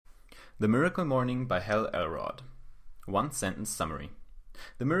The Miracle Morning by Hal Elrod. One sentence summary.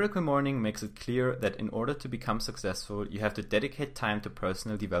 The Miracle Morning makes it clear that in order to become successful, you have to dedicate time to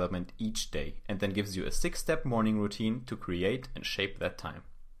personal development each day, and then gives you a 6-step morning routine to create and shape that time.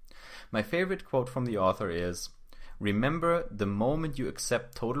 My favorite quote from the author is, "Remember, the moment you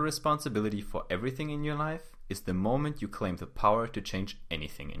accept total responsibility for everything in your life is the moment you claim the power to change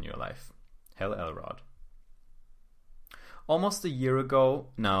anything in your life." Hal Elrod. Almost a year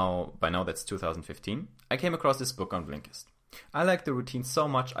ago, by now that's 2015, I came across this book on Blinkist. I liked the routine so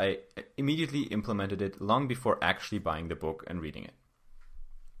much I immediately implemented it long before actually buying the book and reading it.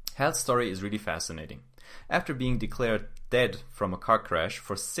 Hal's story is really fascinating. After being declared dead from a car crash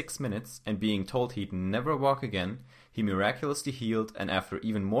for 6 minutes and being told he'd never walk again, he miraculously healed and after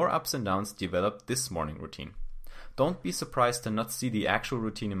even more ups and downs developed this morning routine. Don't be surprised to not see the actual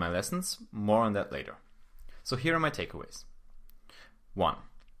routine in my lessons, more on that later. So here are my takeaways. 1.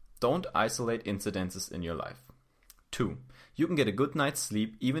 Don't isolate incidences in your life. 2. You can get a good night's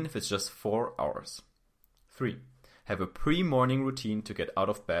sleep even if it's just 4 hours. 3. Have a pre-morning routine to get out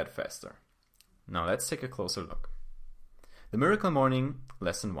of bed faster. Now let's take a closer look. The Miracle Morning,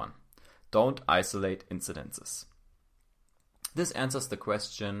 Lesson 1. Don't isolate incidences. This answers the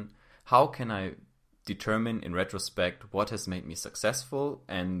question, how can I determine in retrospect what has made me successful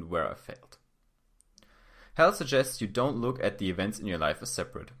and where I failed? Hal suggests you don't look at the events in your life as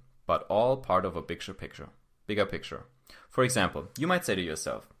separate, but all part of a bigger picture. For example, you might say to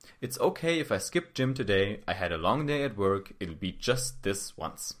yourself, it's okay if I skip gym today, I had a long day at work, it'll be just this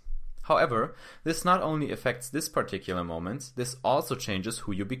once. However, this not only affects this particular moment, this also changes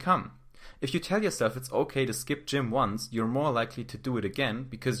who you become. If you tell yourself it's okay to skip gym once, you're more likely to do it again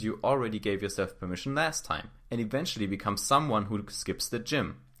because you already gave yourself permission last time, and eventually become someone who skips the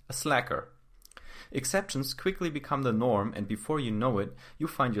gym, a slacker. Exceptions quickly become the norm, and before you know it, you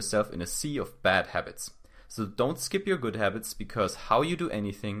find yourself in a sea of bad habits. So don't skip your good habits, because how you do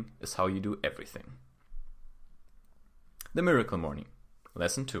anything is how you do everything. The Miracle Morning,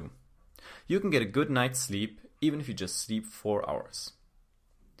 Lesson 2. You can get a good night's sleep even if you just sleep 4 hours.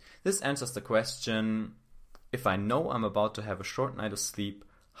 This answers the question, if I know I'm about to have a short night of sleep,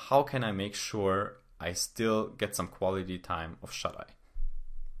 how can I make sure I still get some quality time of shut-eye?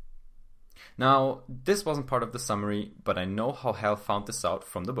 Now, this wasn't part of the summary, but I know how Hal found this out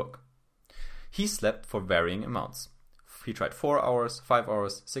from the book. He slept for varying amounts. He tried 4 hours, 5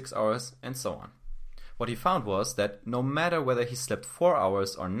 hours, 6 hours, and so on. What he found was that no matter whether he slept 4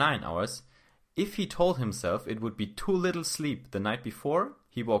 hours or 9 hours, if he told himself it would be too little sleep the night before,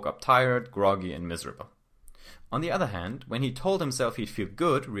 he woke up tired, groggy, and miserable. On the other hand, when he told himself he'd feel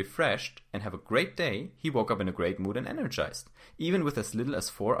good, refreshed, and have a great day, he woke up in a great mood and energized, even with as little as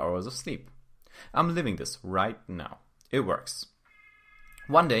 4 hours of sleep. I'm living this right now. It works.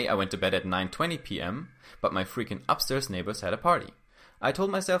 One day I went to bed at 9:20 p.m., but my freaking upstairs neighbors had a party. I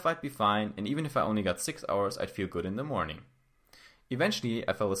told myself I'd be fine, and even if I only got 6 hours, I'd feel good in the morning. Eventually,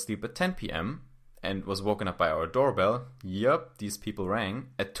 I fell asleep at 10 p.m. and was woken up by our doorbell. Yup, these people rang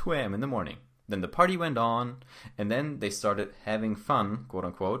at 2 a.m. in the morning. Then the party went on, and then they started having fun, quote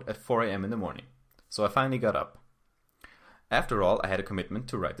unquote, at 4 a.m. in the morning. So I finally got up. After all, I had a commitment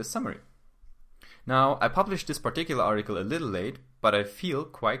to write this summary. Now, I published this particular article a little late, but I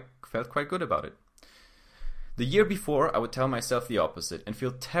felt quite good about it. The year before, I would tell myself the opposite and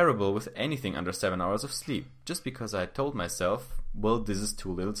feel terrible with anything under 7 hours of sleep, just because I had told myself, well, this is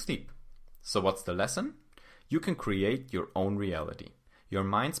too little sleep. So what's the lesson? You can create your own reality. Your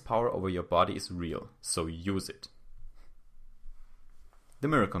mind's power over your body is real, so use it. The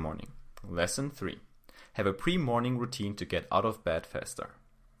Miracle Morning, Lesson 3. Have a pre-morning routine to get out of bed faster.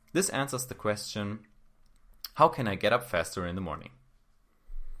 This answers the question, how can I get up faster in the morning?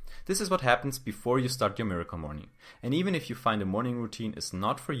 This is what happens before you start your Miracle Morning, and even if you find a morning routine is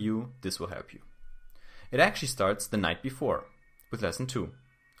not for you, this will help you. It actually starts the night before, with Lesson 2.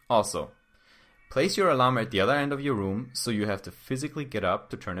 Also, place your alarm at the other end of your room so you have to physically get up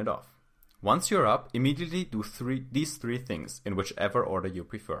to turn it off. Once you're up, immediately do these three things in whichever order you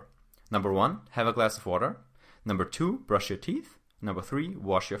prefer. Number 1, have a glass of water. Number 2, brush your teeth. Number 3,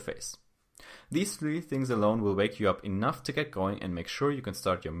 wash your face. These 3 things alone will wake you up enough to get going and make sure you can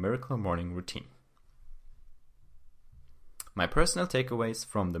start your Miracle Morning routine. My personal takeaways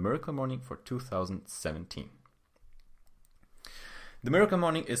from the Miracle Morning for 2017. The Miracle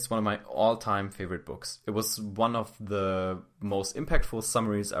Morning is one of my all-time favorite books. It was one of the most impactful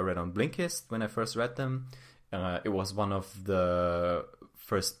summaries I read on Blinkist when I first read them. It was one of the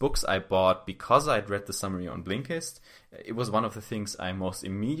first books I bought because I'd read the summary on Blinkist. It was one of the things I most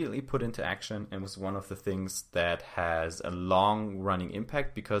immediately put into action, and was one of the things that has a long running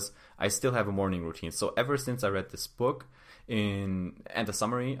impact because I still have a morning routine. So ever since I read this book and the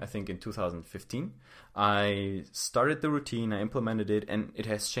summary, I think in 2015, I started the routine, I implemented it, and it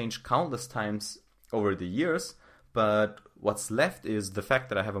has changed countless times over the years. But what's left is the fact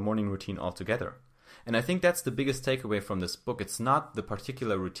that I have a morning routine altogether. And I think that's the biggest takeaway from this book. It's not the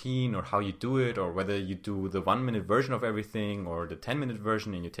particular routine or how you do it, or whether you do the 1-minute version of everything or the 10-minute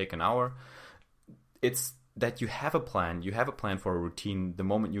version and you take an hour. It's that you have a plan. You have a plan for a routine the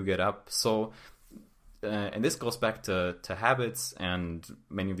moment you get up. So, and this goes back to habits, and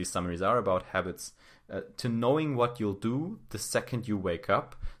many of these summaries are about habits, to knowing what you'll do the second you wake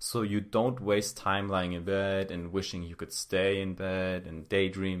up, so you don't waste time lying in bed and wishing you could stay in bed and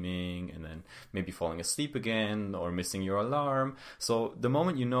daydreaming and then maybe falling asleep again or missing your alarm. So the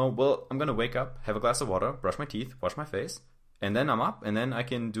moment you know, well, I'm going to wake up, have a glass of water, brush my teeth, wash my face, and then I'm up, and then I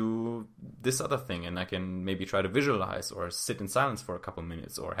can do this other thing, and I can maybe try to visualize or sit in silence for a couple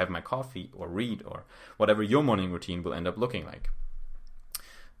minutes or have my coffee or read or whatever your morning routine will end up looking like.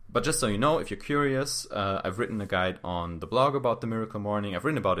 But just so you know, if you're curious, I've written a guide on the blog about the Miracle Morning. I've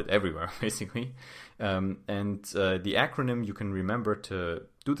written about it everywhere, basically. And the acronym you can remember to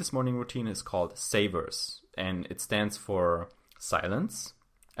do this morning routine is called SAVERS. And it stands for silence,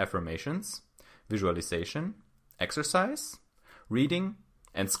 affirmations, visualization, exercise, reading,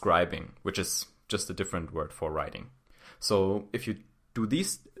 and scribing, which is just a different word for writing. So if you do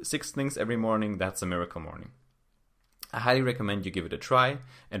these 6 things every morning, that's a Miracle Morning. I highly recommend you give it a try,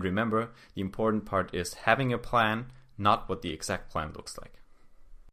 and remember, the important part is having a plan, not what the exact plan looks like.